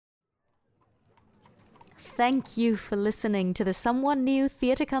thank you for listening to the Someone New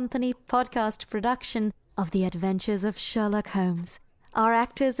Theatre Company podcast production of The Adventures of Sherlock Holmes. Our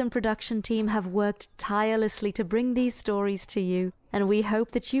actors and production team have worked tirelessly to bring these stories to you, and we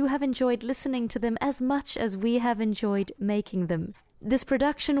hope that you have enjoyed listening to them as much as we have enjoyed making them. This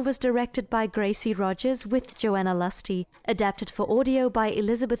production was directed by Gracie Rogers with Joanna Lusty, adapted for audio by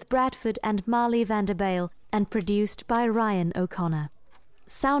Elizabeth Bradford and Marley Vanderbale, and produced by Ryan O'Connor.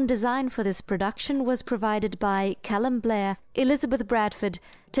 Sound design for this production was provided by Callum Blair, Elizabeth Bradford,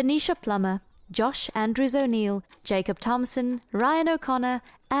 Tanisha Plummer, Josh Andrews O'Neill, Jacob Thompson, Ryan O'Connor,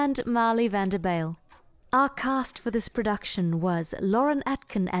 and Marley Vanderbale. Our cast for this production was Lauren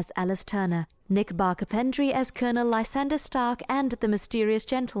Atkin as Alice Turner, Nick Barker-Pendry as Colonel Lysander Stark and the Mysterious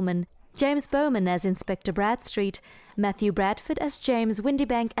Gentleman, James Bowman as Inspector Bradstreet, Matthew Bradford as James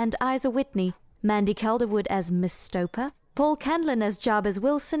Windybank and Isa Whitney, Mandy Calderwood as Miss Stoper, Paul Canlon as Jabez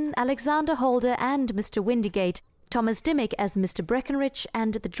Wilson, Alexander Holder and Mr. Windygate, Thomas Dimmick as Mr. Breckenridge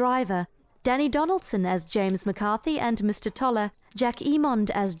and the driver, Danny Donaldson as James McCarthy and Mr. Toller, Jack Emond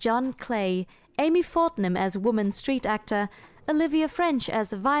as John Clay, Amy Fortnum as woman street actor, Olivia French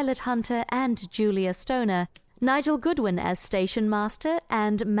as Violet Hunter and Julia Stoner, Nigel Goodwin as station master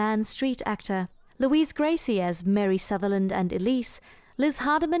and man street actor, Louise Gracie as Mary Sutherland and Elise, Liz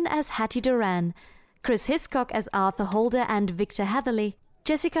Hardiman as Hattie Duran, Chris Hiscock as Arthur Holder and Victor Hatherley,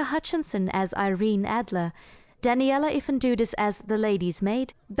 Jessica Hutchinson as Irene Adler, Daniela Ifendudis as the lady's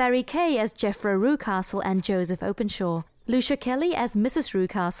maid, Barry Kay as Jeffro Rucastle and Joseph Openshaw, Lucia Kelly as Mrs.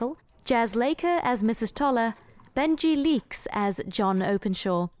 Rucastle, Jazz Laker as Mrs. Toller, Benji Leeks as John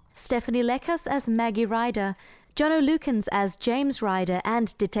Openshaw, Stephanie Lekas as Maggie Ryder, Jono Lukens as James Ryder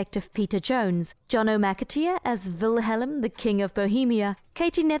and Detective Peter Jones, Jono McAteer as Wilhelm, the King of Bohemia,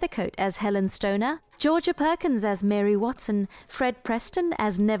 Katie Nethercote as Helen Stoner, Georgia Perkins as Mary Watson, Fred Preston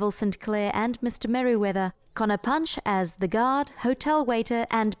as Neville St. Clair and Mr. Merriweather, Connor Punch as the guard, hotel waiter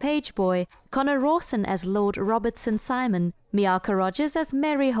and page boy, Connor Rawson as Lord Robertson Simon, Miaka Rogers as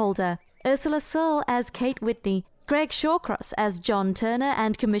Mary Holder, Ursula Searle as Kate Whitney, Greg Shawcross as John Turner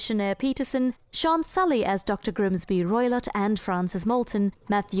and Commissioner Peterson, Sean Sully as Dr. Grimsby Roylott and Francis Moulton,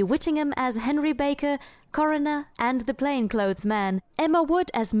 Matthew Whittingham as Henry Baker, Coroner and the Plainclothes Man, Emma Wood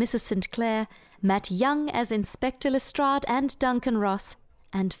as Mrs. St. Clair, Matt Young as Inspector Lestrade and Duncan Ross,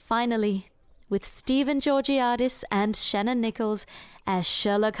 and finally, with Stephen Georgiadis and Shannon Nichols as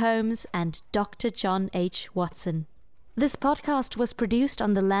Sherlock Holmes and Dr. John H. Watson. This podcast was produced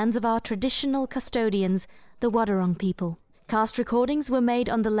on the lands of our traditional custodians, the Wadawurrung people. Cast recordings were made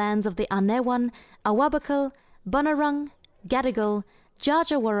on the lands of the Anewan, Awabakal, Bunurong, Gadigal,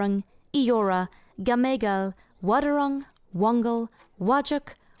 Jarjawarrung, Eora, Gamegal, Wadawurrung, Wongal,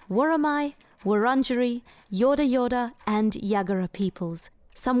 Wajak, Woromai, Wurundjeri, Yorta Yorta, and Yagara peoples.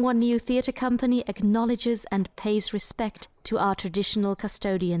 Someone New Theatre Company acknowledges and pays respect to our traditional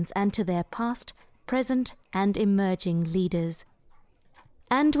custodians and to their past, present, and emerging leaders.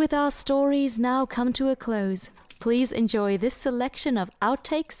 And with our stories now come to a close, please enjoy this selection of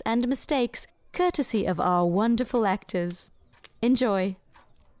outtakes and mistakes, courtesy of our wonderful actors. Enjoy.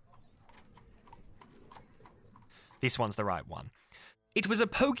 This one's the right one. It was a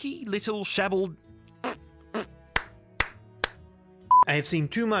poky little shabbled... I have seen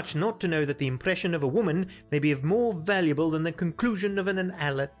too much not to know that the impression of a woman may be of more valuable than the conclusion of an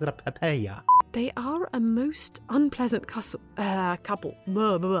alapapeya. They are a most unpleasant couple.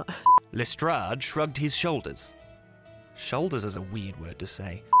 Blah, blah, blah. Lestrade shrugged his shoulders. Shoulders is a weird word to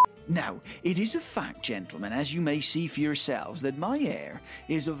say. Now, it is a fact, gentlemen, as you may see for yourselves, that my hair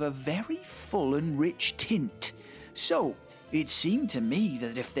is of a very full and rich tint. So, it seemed to me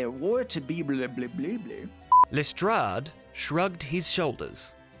that if there were to be blah blah blah blah... Lestrade shrugged his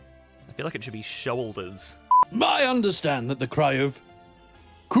shoulders. I feel like it should be shoulders. I understand that the cry of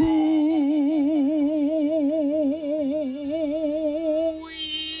coo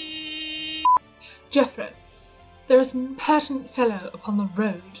Jeffro, there is an impertinent fellow upon the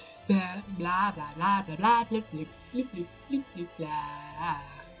road. There, blah blah blah blah blah blah blah blah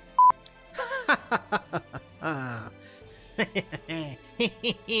blah blah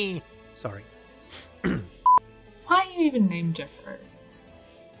blah. Sorry. Why are you even named Jeffro?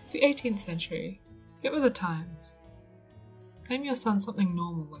 It's the 18th century. Get with the times. Name your son something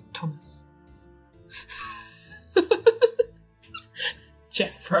normal like Thomas.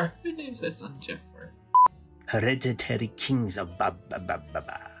 Jeffro. Who names their son Jeffro? Hereditary kings of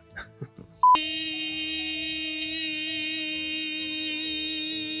ba-ba-ba-ba-ba.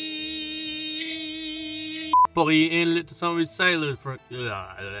 Bobby inlet to some of his sailors for...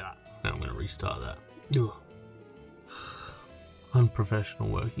 I'm going to restart that. Ugh. Unprofessional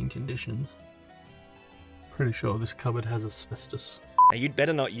working conditions. Pretty sure this cupboard has asbestos. Now, you'd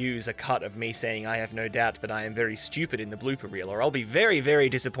better not use a cut of me saying I have no doubt that I am very stupid in the blooper reel, or I'll be very, very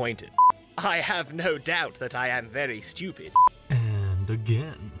disappointed. I have no doubt that I am very stupid. And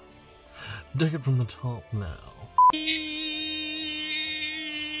again. Take it from the top now.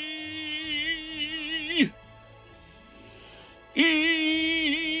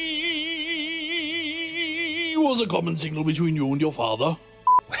 Was a common signal between you and your father.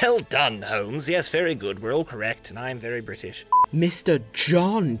 Well done, Holmes. Yes, very good. We're all correct, and I'm very British. Mr.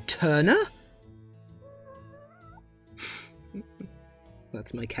 John Turner?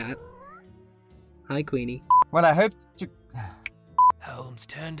 That's my cat. Hi, Queenie. Well, I hope to... Holmes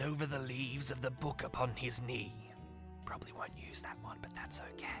turned over the leaves of the book upon his knee. Probably won't use that one, but that's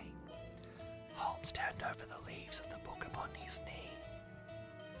okay. Holmes turned over the leaves of the book upon his knee.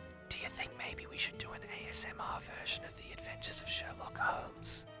 Do you think maybe we should do an ASMR version of The Adventures of Sherlock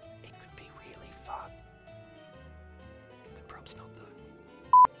Holmes? It could be really fun. But probs not,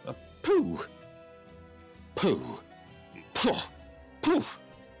 though. Pooh. Pooh. Pooh. Pooh.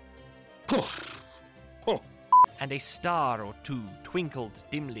 Pooh. Pooh. And a star or two twinkled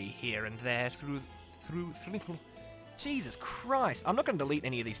dimly here and there through. Jesus Christ! I'm not going to delete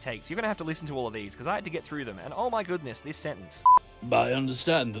any of these takes. You're going to have to listen to all of these because I had to get through them. And oh my goodness, this sentence. I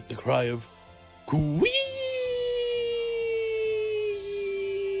understand that the cry of "Queen"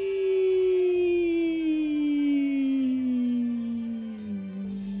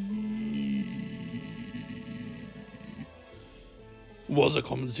 was a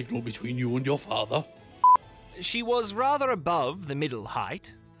common signal between you and your father. She was rather above the middle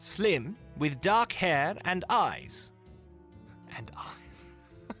height, slim, with dark hair and eyes. And eyes.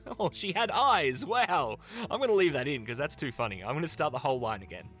 Oh, she had eyes. Wow. I'm going to leave that in because that's too funny. I'm going to start the whole line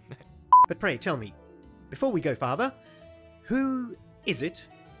again. But pray tell me, before we go farther, who is it?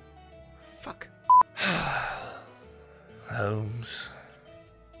 Fuck. Holmes.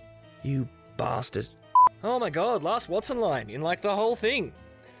 You bastard. Oh my god, last Watson line in like the whole thing.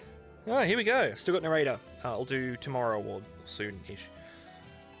 Oh, here we go. Still got narrator. I'll do tomorrow or soon-ish.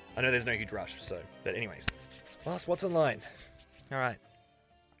 I know there's no huge rush, so... But anyways. Last Watson line. Alright.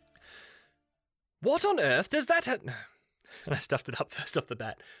 What on earth does that... And I stuffed it up first off the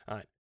bat. Alright.